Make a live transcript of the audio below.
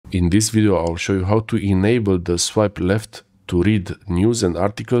In this video, I'll show you how to enable the swipe left to read news and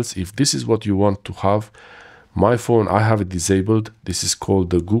articles. If this is what you want to have, my phone, I have it disabled. This is called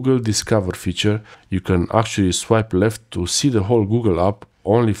the Google Discover feature. You can actually swipe left to see the whole Google app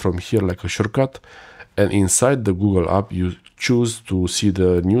only from here like a shortcut. And inside the Google app, you choose to see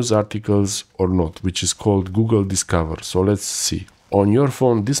the news articles or not, which is called Google Discover. So let's see. On your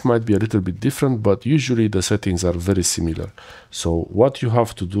phone, this might be a little bit different, but usually the settings are very similar. So what you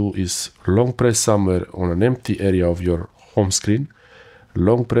have to do is long press somewhere on an empty area of your home screen,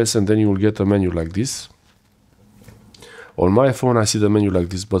 long press, and then you will get a menu like this. On my phone, I see the menu like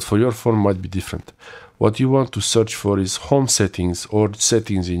this, but for your phone might be different. What you want to search for is home settings or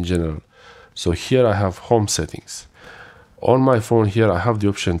settings in general. So here I have home settings. On my phone here, I have the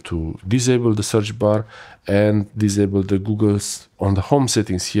option to disable the search bar and disable the Google's. On the home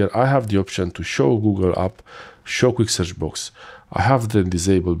settings here, I have the option to show Google app, show quick search box. I have then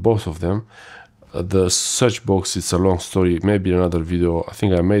disabled both of them. The search box, it's a long story, maybe another video. I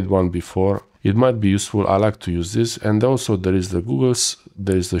think I made one before. It might be useful. I like to use this. And also there is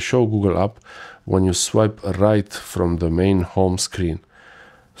the show Google app when you swipe right from the main home screen.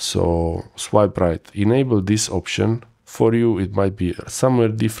 So swipe right, enable this option. For you, it might be somewhere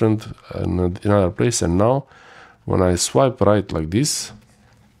different in another place. And now when I swipe right like this,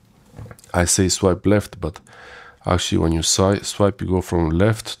 I say swipe left, but actually when you swipe, you go from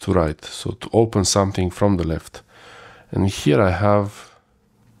left to right. So to open something from the left. And here I have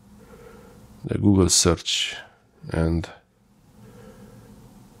the Google search, and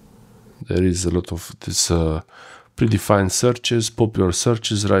there is a lot of this predefined searches, popular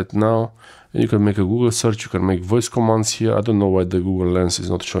searches right now. And you can make a Google search, you can make voice commands here. I don't know why the Google Lens is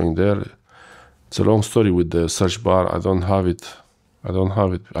not showing there. It's a long story with the search bar. I don't have it.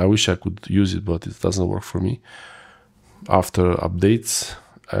 I wish I could use it, but it doesn't work for me after updates.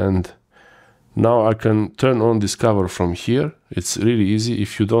 And now I can turn on Discover from here. It's really easy.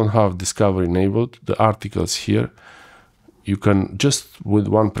 If you don't have Discover enabled, the articles here, you can just with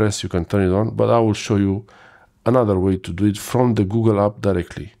one press, you can turn it on, but I will show you another way to do it from the Google app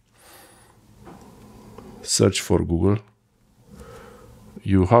directly. Search for Google.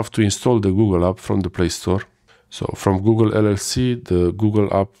 You have to install the Google app from the Play Store. So from Google LLC, the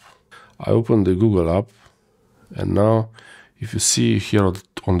Google app, I open the Google app, and now if you see here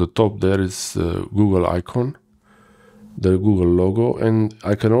on the top, there is the Google icon, the Google logo, and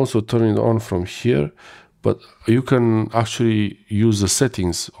I can also turn it on from here, but you can actually use the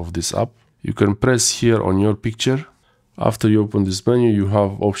settings of this app. You can press here on your picture. After you open this menu, you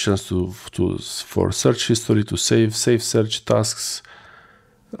have options for search history, to save search tasks,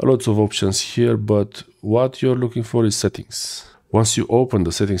 lots of options here, but what you're looking for is settings. Once you open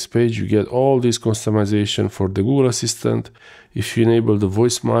the settings page, you get all this customization for the Google Assistant. If you enable the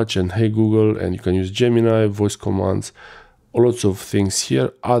voice match and Hey Google, and you can use Gemini, voice commands, lots of things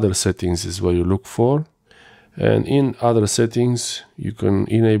here. Other settings is where you look for. And in other settings, you can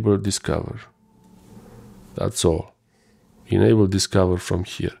enable Discover. That's all. Enable Discover from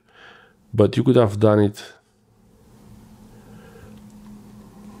here. But you could have done it.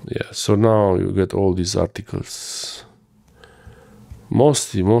 Yeah, so now you get all these articles.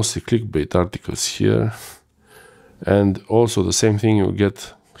 Mostly clickbait articles here. And also the same thing you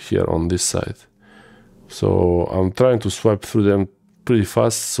get here on this side. So I'm trying to swipe through them pretty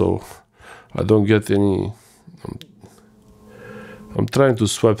fast, so I don't get any. I'm trying to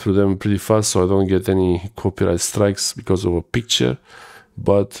swipe through them pretty fast so I don't get any copyright strikes because of a picture.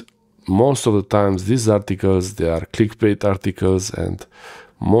 But most of the times these articles, they are clickbait articles, and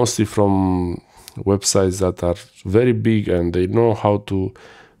mostly from websites that are very big and they know how to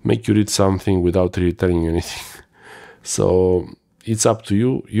make you read something without really telling you anything. So it's up to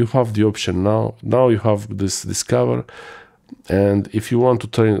you. You have the option now. Now you have this Discover, and if you want to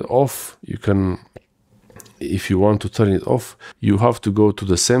turn it off, you can. If you want to turn it off, you have to go to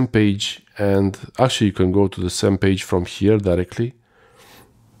the same page, and actually you can go to the same page from here directly.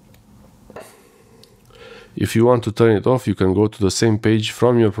 If you want to turn it off, you can go to the same page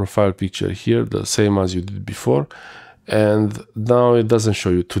from your profile picture here, the same as you did before. And now it doesn't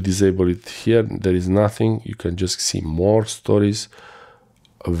show you to disable it here. There is nothing. You can just see more stories.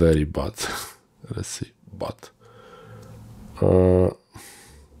 Very bad. Let's see, bad.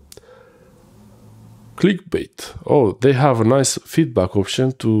 Clickbait. Oh, they have a nice feedback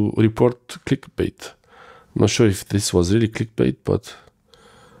option to report clickbait. Not sure if this was really clickbait, but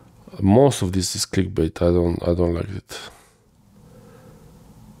most of this is clickbait. I don't like it.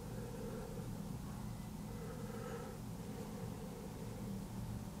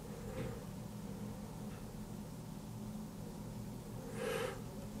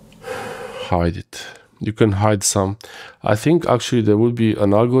 hide it. You can hide some. I think actually there will be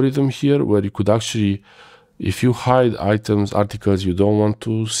an algorithm here where you could actually, if you hide items, articles you don't want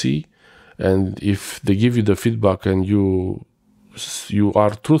to see, and if they give you the feedback and you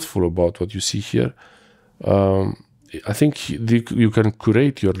are truthful about what you see here, I think you can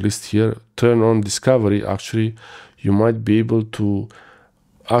curate your list here, turn on discovery. Actually, you might be able to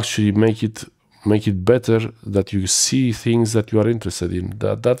actually make it better, that you see things that you are interested in.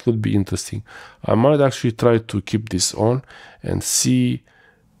 That would be interesting. I might actually try to keep this on and see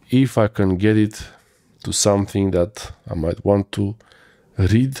if I can get it to something that I might want to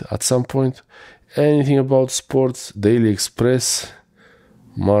read at some point. Anything about sports, Daily Express,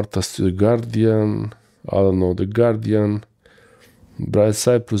 Martha's to the Guardian, I don't know, the Guardian, Bright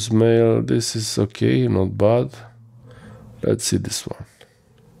Cyprus Mail. This is okay, not bad. Let's see this one.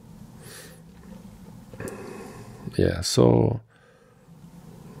 Yeah, so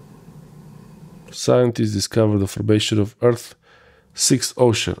scientists discovered the formation of Earth's sixth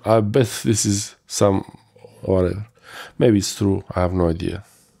ocean. I bet this is some whatever. Maybe it's true. I have no idea.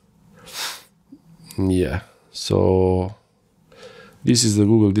 Yeah, so this is the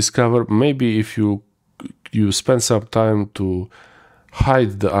Google Discover. Maybe if you spend some time to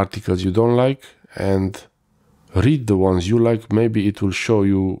hide the articles you don't like and read the ones you like, maybe it will show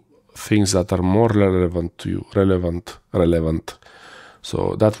you things that are more relevant to you. Relevant.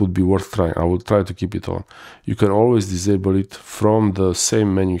 So that would be worth trying. I will try to keep it on. You can always disable it from the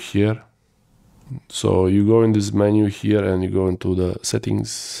same menu here. So you go in this menu here and you go into the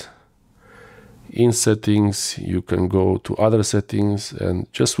settings. In settings, you can go to other settings, and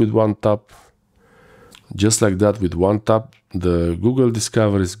just with one tap, just like that, with one tap, the Google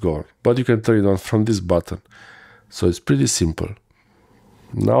Discover is gone. But you can turn it on from this button. So it's pretty simple.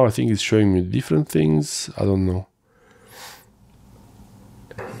 Now I think it's showing me different things. I don't know.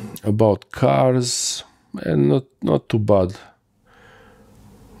 About cars, and not too bad.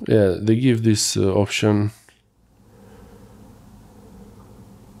 Yeah, they give this option.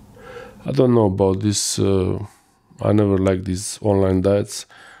 I don't know about this. I never liked these online diets.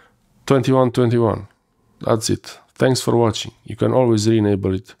 2121. That's it. Thanks for watching. You can always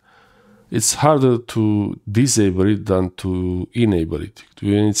re-enable it. It's harder to disable it than to enable it.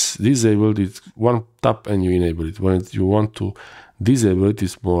 When it's disabled, it's one tap and you enable it. When you want to disable it,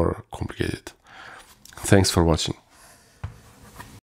 it's more complicated. Thanks for watching.